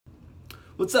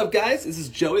What's up, guys? This is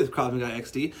Joey with Krav Maga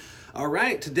XD. All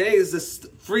right, today is this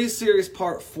freeze series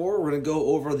part 4. We're going to go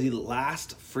over the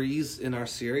last freeze in our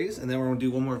series, and then we're going to do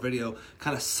one more video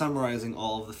kind of summarizing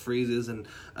all of the freezes and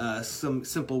some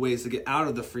simple ways to get out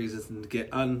of the freezes and get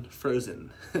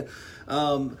unfrozen.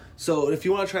 So if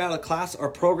you want to try out a class or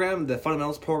program, the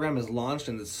Fundamentals program is launched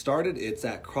and it's started. It's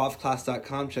at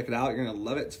kravclass.com. Check it out. You're going to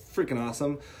love it. It's freaking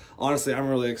awesome. Honestly, I'm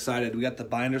really excited. We got the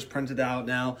binders printed out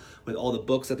now with all the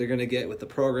books that they're going to get with the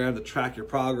program to track your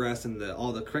progress and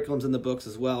all the curriculums in the books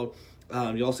as well.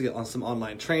 You also get some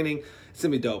online training. It's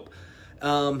going to be dope.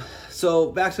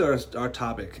 So back to our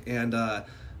topic. And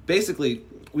basically,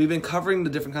 we've been covering the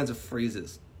different kinds of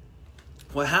freezes.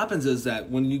 What happens is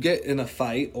that when you get in a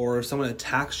fight or someone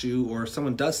attacks you or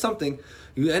someone does something,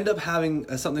 you end up having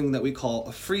something that we call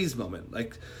a freeze moment.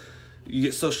 Like, you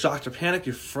get so shocked or panicked,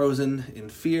 you're frozen in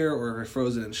fear, or you're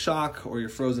frozen in shock, or you're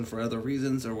frozen for other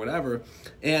reasons or whatever.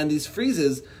 And these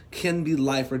freezes can be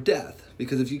life or death,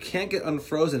 because if you can't get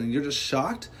unfrozen and you're just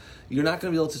shocked, you're not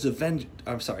going to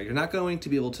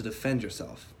be able to defend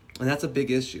yourself. And that's a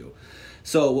big issue.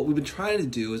 So what we've been trying to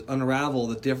do is unravel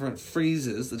the different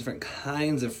freezes, the different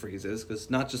kinds of freezes, because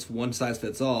it's not just one size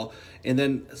fits all, and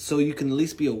then so you can at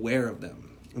least be aware of them.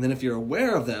 And then if you're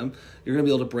aware of them, you're going to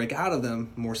be able to break out of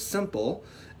them more simple,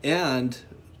 and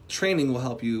training will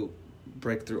help you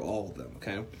break through all of them,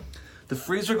 okay? The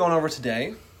freeze we're going over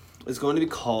today is going to be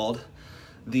called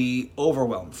the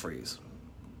overwhelm freeze.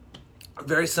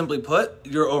 Very simply put,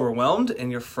 you're overwhelmed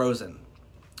and you're frozen.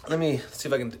 Let me see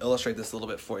if I can illustrate this a little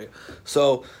bit for you.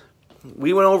 So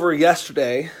we went over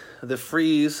yesterday the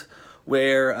freeze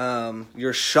where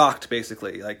you're shocked,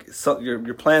 basically. Like,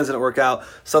 your plans didn't work out,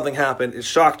 something happened, it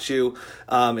shocked you,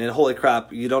 and holy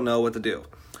crap, you don't know what to do.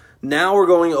 Now we're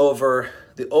going over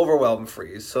the overwhelm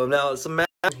freeze. So now let's imagine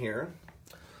here.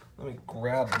 Let me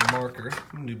grab the marker.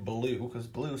 I'm going to do blue, because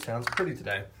blue sounds pretty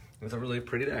today. It's a really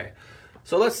pretty day.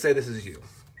 So let's say this is you.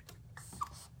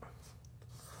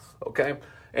 Okay?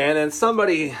 And then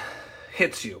somebody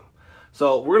hits you.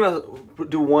 So we're going to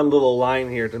do one little line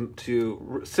here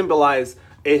to symbolize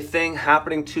a thing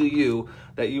happening to you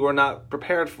that you are not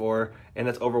prepared for, and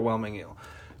it's overwhelming you.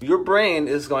 Your brain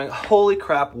is going, holy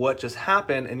crap, what just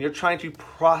happened? And you're trying to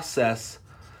process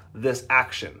this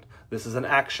action. This is an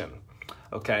action,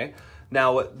 okay?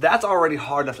 Now, that's already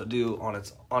hard enough to do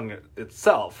on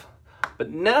itself.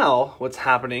 But now what's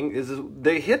happening is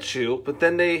they hit you, but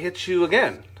then they hit you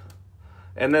again.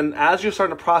 And then as you're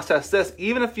starting to process this,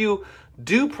 even if you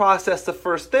do process the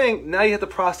first thing, now you have to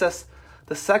process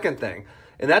the second thing.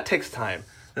 And that takes time.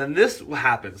 Then this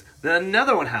happens. Then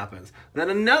another one happens. Then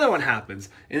another one happens.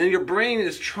 And then your brain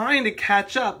is trying to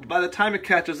catch up. By the time it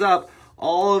catches up,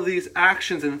 all of these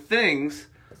actions and things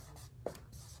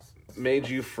made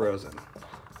you frozen.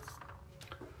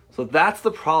 So that's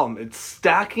the problem. It's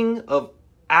stacking of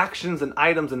actions and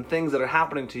items and things that are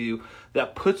happening to you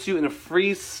that puts you in a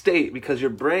freeze state, because your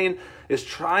brain is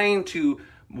trying to,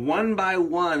 one by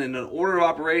one, in an order of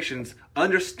operations,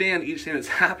 understand each thing that's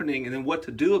happening and then what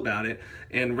to do about it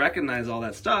and recognize all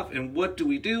that stuff. And what do?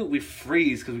 We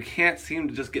freeze because we can't seem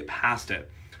to just get past it.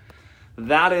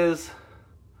 That is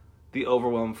the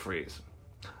overwhelm freeze.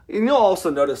 And you'll also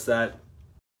notice that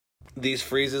these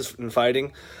freezes in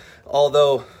fighting,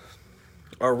 although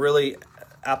are really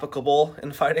applicable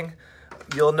in fighting,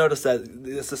 you'll notice that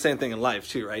it's the same thing in life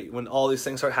too, right? When all these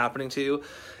things start happening to you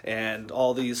and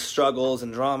all these struggles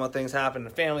and drama things happen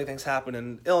and family things happen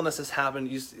and illnesses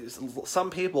happen, some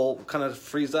people kind of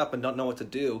freeze up and don't know what to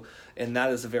do, and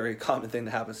that is a very common thing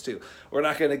that happens too. We're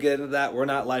not going to get into that. We're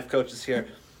not life coaches here.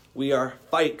 We are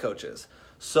fight coaches.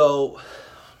 So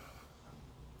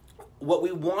what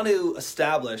we want to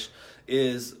establish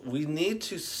is we need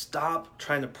to stop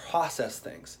trying to process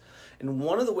things. And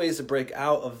one of the ways to break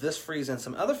out of this freeze and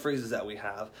some other freezes that we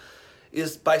have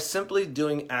is by simply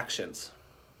doing actions.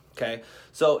 Okay?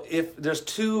 So if there's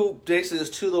two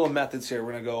little methods here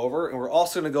we're going to go over, and we're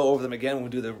also going to go over them again when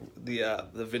we do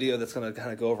the video that's going to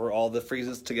kind of go over all the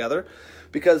freezes together,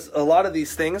 because a lot of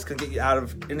these things can get you out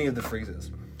of any of the freezes.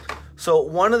 So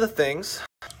one of the things,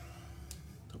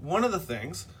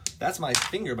 that's my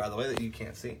finger, by the way, that you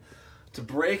can't see, to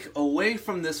break away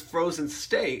from this frozen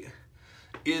state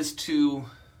is to,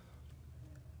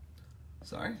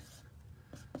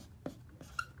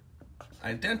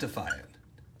 identify it.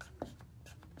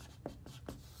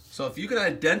 So if you can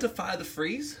identify the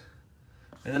freeze,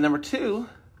 and then number 2,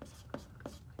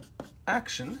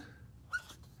 action,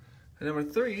 and number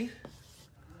 3,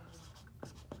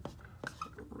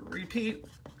 repeat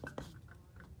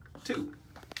 2.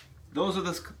 Those are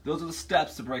the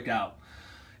steps to break out.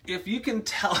 If you can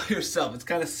tell yourself, it's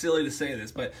kind of silly to say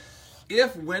this, but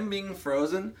If when being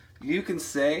frozen, you can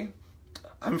say,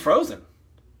 I'm frozen,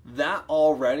 that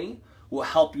already will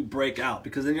help you break out,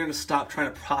 because then you're going to stop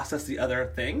trying to process the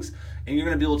other things, and you're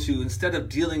going to be able to, instead of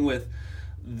dealing with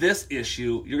this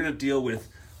issue, you're going to deal with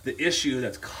the issue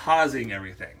that's causing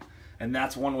everything. And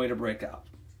that's one way to break out.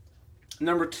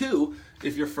 Number two,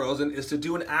 if you're frozen, is to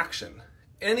do an action.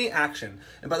 Any action.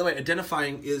 And by the way,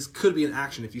 identifying could be an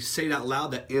action. If you say it out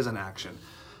loud, that is an action.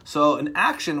 So an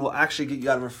action will actually get you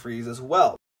out of a freeze as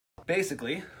well.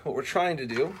 Basically, what we're trying to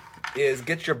do is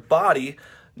get your body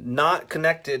not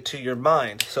connected to your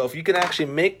mind. So if you can actually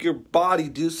make your body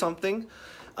do something,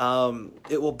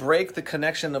 it will break the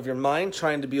connection of your mind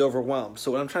trying to be overwhelmed.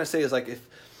 So what I'm trying to say is, like, if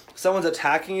someone's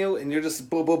attacking you and you're just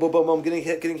boom, boom, boom, boom, boom, getting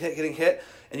hit,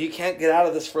 and you can't get out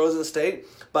of this frozen state,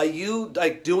 by you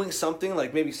like doing something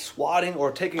like maybe swatting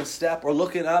or taking a step or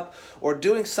looking up or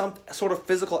doing some sort of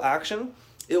physical action,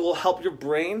 it will help your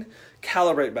brain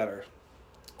calibrate better.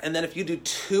 And then if you do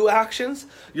two actions,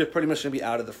 you're pretty much going to be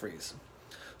out of the freeze.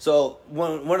 So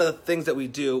one of the things that we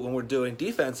do when we're doing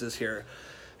defenses here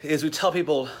is we tell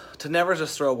people to never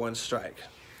just throw one strike.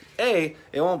 It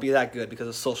won't be that good because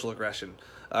of social aggression.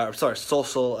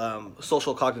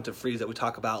 Social cognitive freeze that we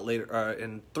talk about later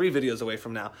in 3 videos away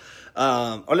from now.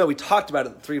 We talked about it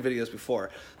in 3 videos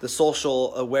before. The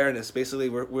social awareness. Basically,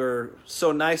 we're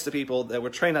so nice to people that we're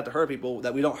trained not to hurt people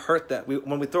that we don't hurt them.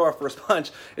 When we throw our first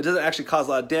punch, it doesn't actually cause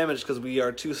a lot of damage because we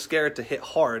are too scared to hit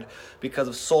hard because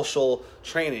of social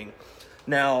training.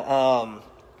 Now,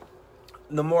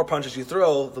 the more punches you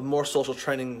throw, the more social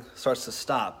training starts to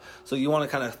stop. So you want to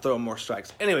kind of throw more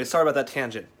strikes. Anyway, sorry about that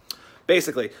tangent.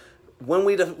 Basically, when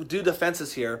we do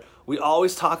defenses here, we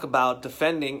always talk about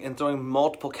defending and throwing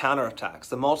multiple counterattacks.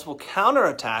 The multiple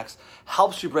counterattacks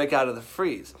helps you break out of the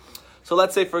freeze. So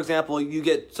let's say, for example,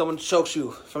 someone chokes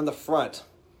you from the front,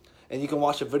 and you can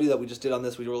watch a video that we just did on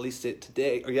this. We released it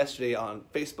today or yesterday on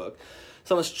Facebook.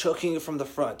 Someone's choking you from the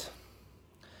front.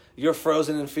 You're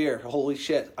frozen in fear. Holy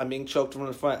shit, I'm being choked from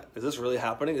the front. Is this really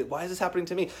happening? Why is this happening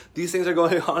to me? These things are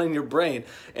going on in your brain,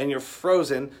 and you're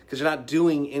frozen because you're not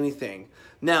doing anything.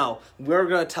 Now, we're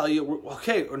going to tell you,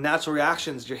 okay, or natural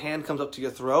reactions, your hand comes up to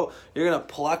your throat, you're going to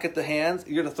pluck at the hands,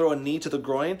 you're going to throw a knee to the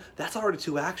groin. That's already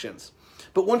 2 actions.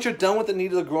 But once you're done with the knee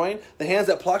to the groin, the hands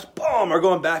that plucked, boom, are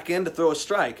going back in to throw a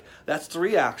strike. That's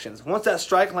 3 actions. Once that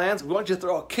strike lands, we want you to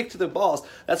throw a kick to the balls.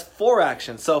 That's 4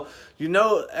 actions. So,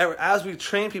 as we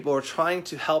train people, we're trying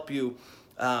to help you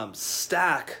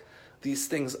stack these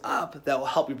things up that will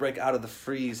help you break out of the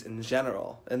freeze in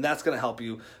general. And that's going to help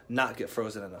you not get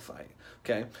frozen in a fight.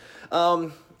 Okay?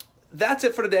 That's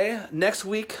it for today.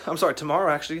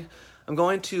 Tomorrow actually, I'm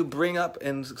going to bring up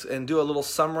and do a little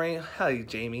summary. Hi,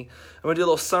 Jamie. I'm going to do a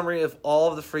little summary of all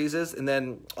of the freezes and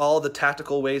then all the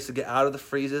tactical ways to get out of the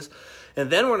freezes. And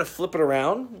then we're going to flip it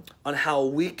around on how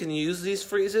we can use these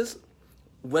freezes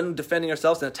when defending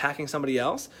ourselves and attacking somebody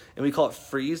else. And we call it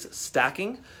freeze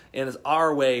stacking. And it's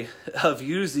our way of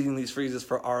using these freezes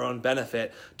for our own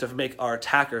benefit to make our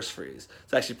attackers freeze.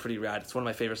 It's actually pretty rad. It's one of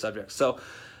my favorite subjects. So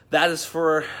that's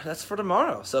for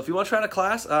tomorrow. So if you want to try out a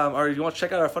class or you want to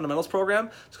check out our fundamentals program,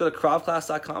 just go to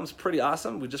kravclass.com. It's pretty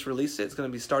awesome. We just released it. It's going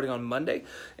to be starting on Monday.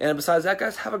 And besides that,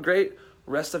 guys, have a great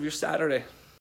rest of your Saturday.